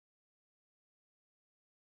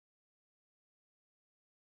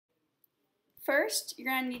First,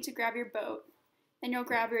 you're going to need to grab your boat. Then you'll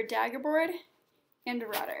grab your dagger board and a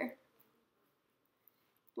rudder.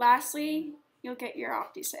 Lastly, you'll get your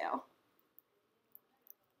Opti sail.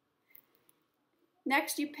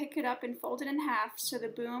 Next, you pick it up and fold it in half so the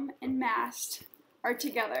boom and mast are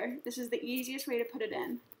together. This is the easiest way to put it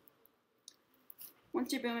in.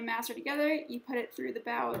 Once your boom and mast are together, you put it through the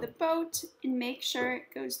bow of the boat and make sure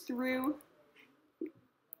it goes through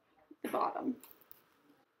the bottom.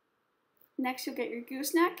 Next, you'll get your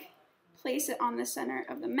gooseneck, place it on the center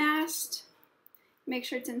of the mast, make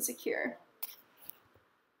sure it's insecure.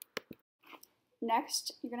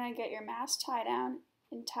 Next, you're going to get your mast tie down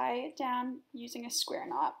and tie it down using a square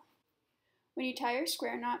knot. When you tie your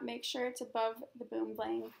square knot, make sure it's above the boom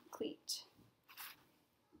blang cleat.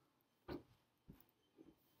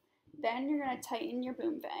 Then you're going to tighten your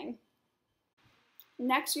boom bang.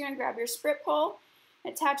 Next, you're going to grab your sprit pole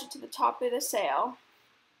and attach it to the top of the sail.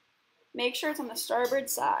 Make sure it's on the starboard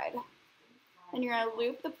side. Then you're going to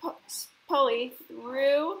loop the pulley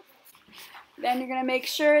through. Then you're going to make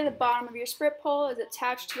sure the bottom of your sprit pole is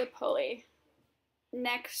attached to the pulley.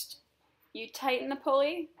 Next, you tighten the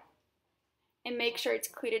pulley and make sure it's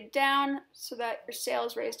cleated down so that your sail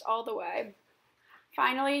is raised all the way.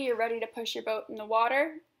 Finally, you're ready to push your boat in the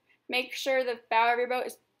water. Make sure the bow of your boat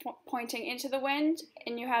is pointing into the wind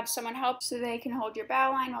and you have someone help so they can hold your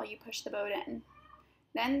bow line while you push the boat in.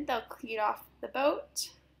 Then they'll cleat off the boat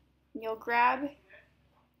and you'll grab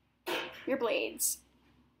your blades.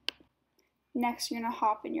 Next, you're going to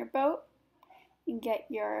hop in your boat and get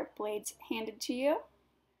your blades handed to you.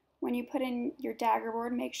 When you put in your dagger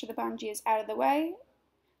board, make sure the bungee is out of the way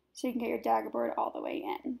so you can get your dagger board all the way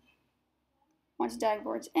in. Once the dagger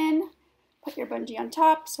board's in, put your bungee on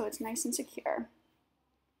top so it's nice and secure.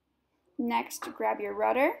 Next, grab your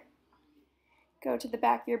rudder, go to the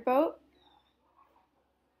back of your boat,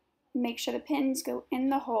 make sure the pins go in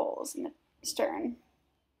the holes in the stern.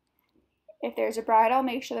 If there's a bridle,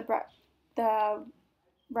 make sure the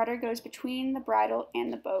rudder goes between the bridle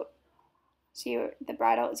and the boat so the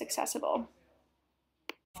bridle is accessible.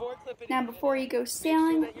 Now before you go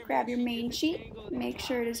sailing, grab your main sheet, make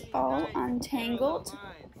sure it is all untangled.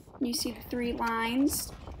 You see the 3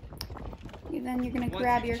 lines. And then you're going to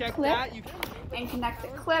grab your clip and connect the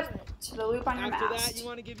clip to the loop on your mast.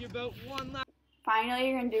 Finally,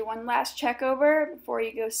 you're going to do one last check over before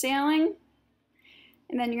you go sailing.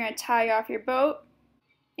 And then you're going to tie off your boat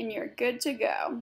and you're good to go.